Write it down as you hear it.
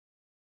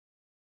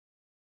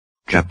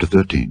Chapter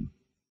 13.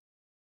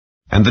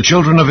 And the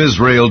children of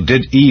Israel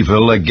did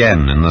evil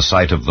again in the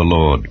sight of the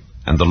Lord,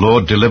 and the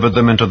Lord delivered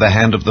them into the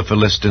hand of the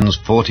Philistines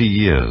 40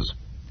 years.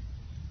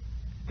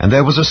 And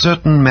there was a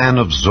certain man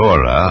of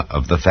Zorah,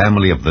 of the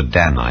family of the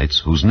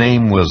Danites, whose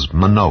name was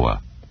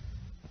Manoah.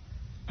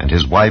 And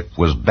his wife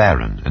was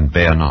barren, and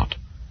bare not.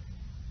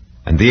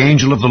 And the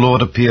angel of the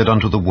Lord appeared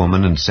unto the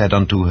woman, and said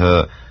unto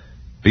her,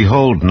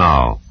 Behold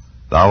now,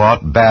 thou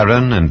art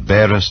barren, and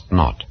bearest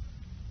not,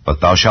 but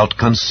thou shalt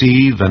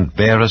conceive, and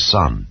bear a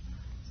son.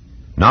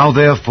 Now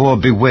therefore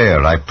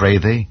beware, I pray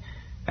thee,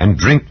 and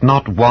drink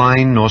not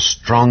wine nor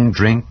strong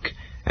drink,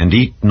 and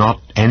eat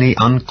not any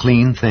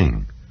unclean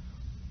thing.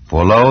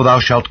 For lo, thou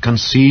shalt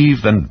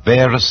conceive, and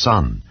bear a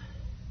son,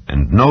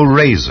 and no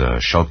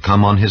razor shall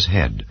come on his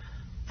head,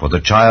 for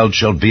the child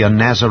shall be a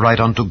Nazarite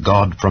unto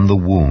God from the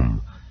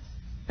womb,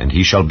 and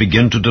he shall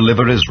begin to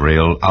deliver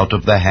Israel out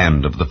of the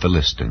hand of the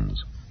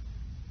Philistines.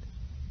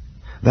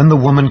 Then the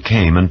woman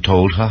came and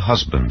told her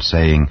husband,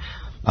 saying,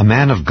 A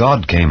man of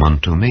God came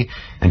unto me,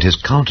 and his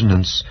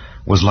countenance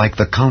was like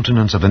the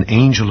countenance of an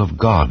angel of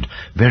God,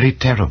 very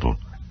terrible.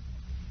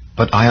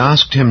 But I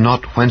asked him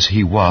not whence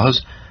he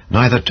was,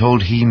 neither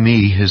told he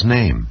me his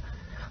name.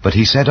 But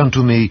he said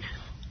unto me,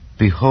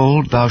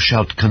 Behold, thou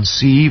shalt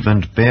conceive,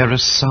 and bear a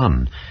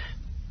son.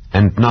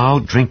 And now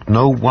drink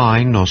no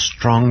wine nor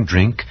strong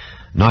drink,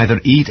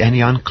 neither eat any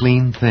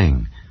unclean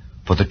thing.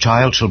 For the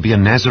child shall be a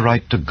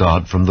Nazarite to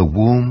God from the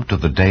womb to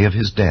the day of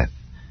his death.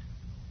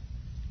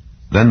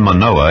 Then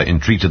Manoah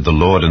entreated the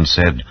Lord, and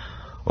said,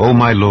 O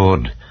my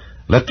Lord,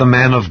 let the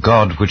man of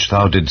God which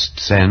thou didst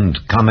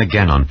send come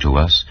again unto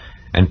us,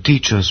 and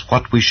teach us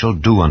what we shall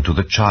do unto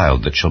the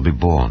child that shall be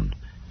born.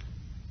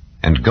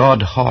 And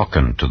God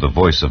hearkened to the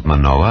voice of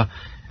Manoah,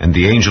 and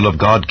the angel of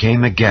God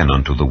came again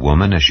unto the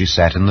woman as she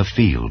sat in the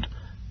field.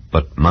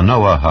 But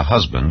Manoah her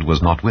husband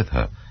was not with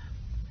her.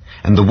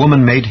 And the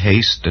woman made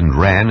haste, and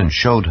ran, and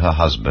showed her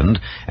husband,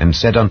 and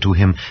said unto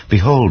him,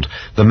 Behold,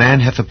 the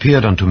man hath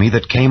appeared unto me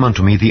that came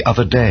unto me the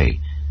other day.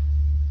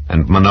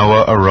 And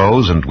Manoah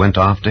arose, and went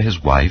after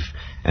his wife,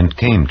 and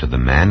came to the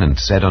man, and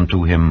said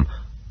unto him,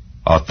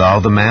 Art thou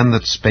the man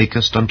that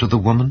spakest unto the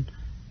woman?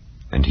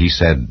 And he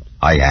said,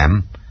 I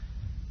am.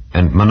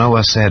 And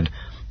Manoah said,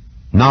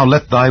 Now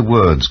let thy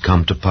words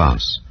come to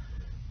pass.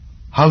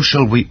 How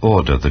shall we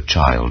order the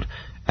child,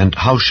 and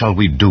how shall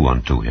we do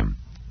unto him?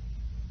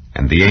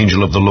 And the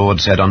angel of the Lord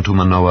said unto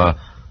Manoah,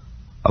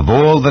 Of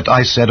all that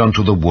I said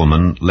unto the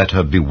woman, let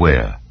her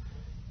beware.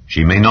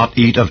 She may not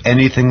eat of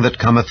anything that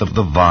cometh of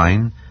the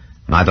vine,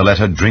 neither let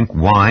her drink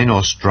wine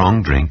or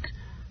strong drink,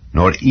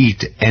 nor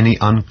eat any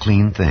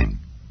unclean thing.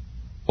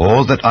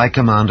 All that I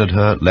commanded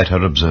her, let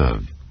her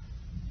observe.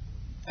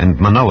 And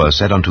Manoah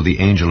said unto the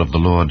angel of the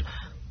Lord,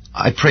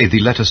 I pray thee,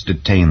 let us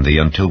detain thee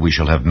until we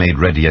shall have made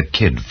ready a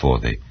kid for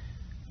thee.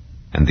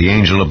 And the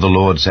angel of the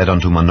Lord said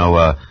unto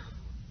Manoah,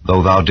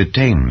 Though thou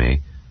detain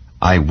me,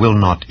 I will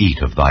not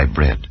eat of thy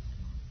bread.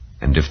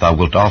 And if thou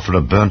wilt offer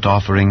a burnt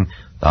offering,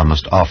 thou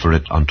must offer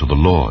it unto the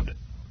Lord.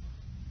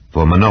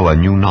 For Manoah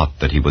knew not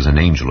that he was an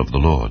angel of the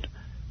Lord.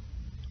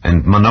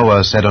 And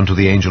Manoah said unto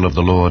the angel of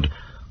the Lord,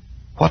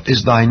 What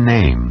is thy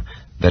name,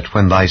 that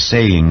when thy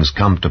sayings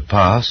come to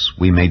pass,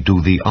 we may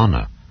do thee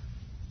honor?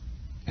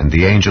 And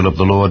the angel of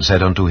the Lord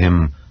said unto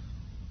him,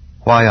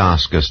 Why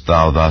askest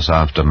thou thus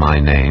after my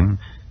name,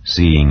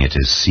 seeing it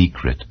is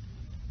secret?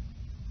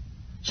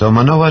 So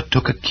Manoah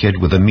took a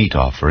kid with a meat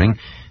offering,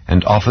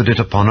 and offered it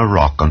upon a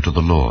rock unto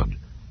the Lord.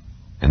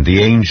 And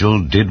the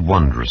angel did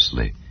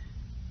wondrously.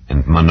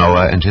 And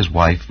Manoah and his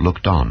wife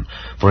looked on.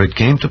 For it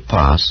came to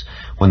pass,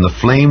 when the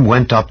flame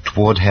went up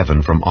toward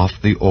heaven from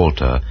off the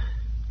altar,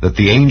 that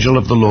the angel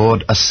of the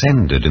Lord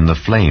ascended in the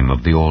flame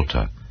of the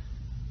altar.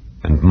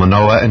 And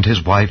Manoah and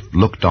his wife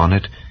looked on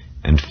it,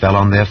 and fell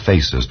on their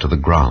faces to the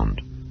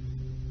ground.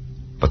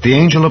 But the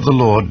angel of the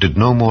Lord did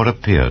no more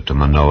appear to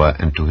Manoah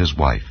and to his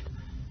wife.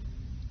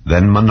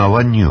 Then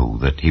Manoah knew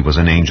that he was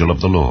an angel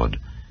of the Lord.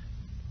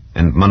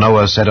 And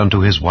Manoah said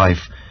unto his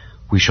wife,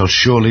 We shall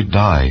surely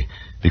die,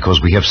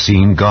 because we have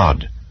seen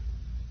God.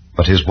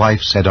 But his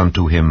wife said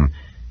unto him,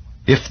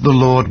 If the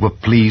Lord were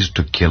pleased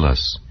to kill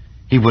us,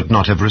 he would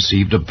not have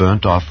received a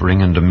burnt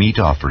offering and a meat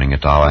offering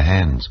at our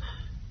hands,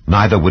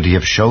 neither would he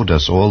have showed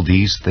us all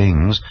these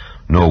things,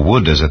 nor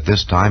would, as at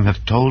this time,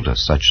 have told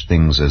us such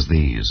things as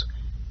these.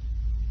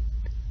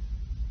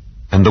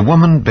 And the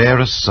woman bare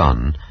a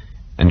son,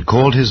 and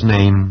called his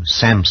name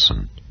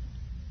Samson.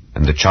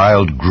 And the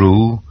child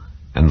grew,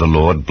 and the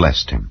Lord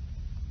blessed him.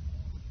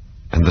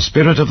 And the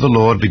Spirit of the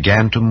Lord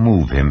began to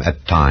move him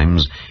at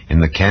times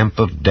in the camp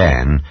of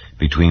Dan,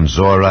 between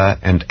Zorah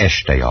and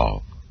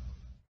Eshtaol.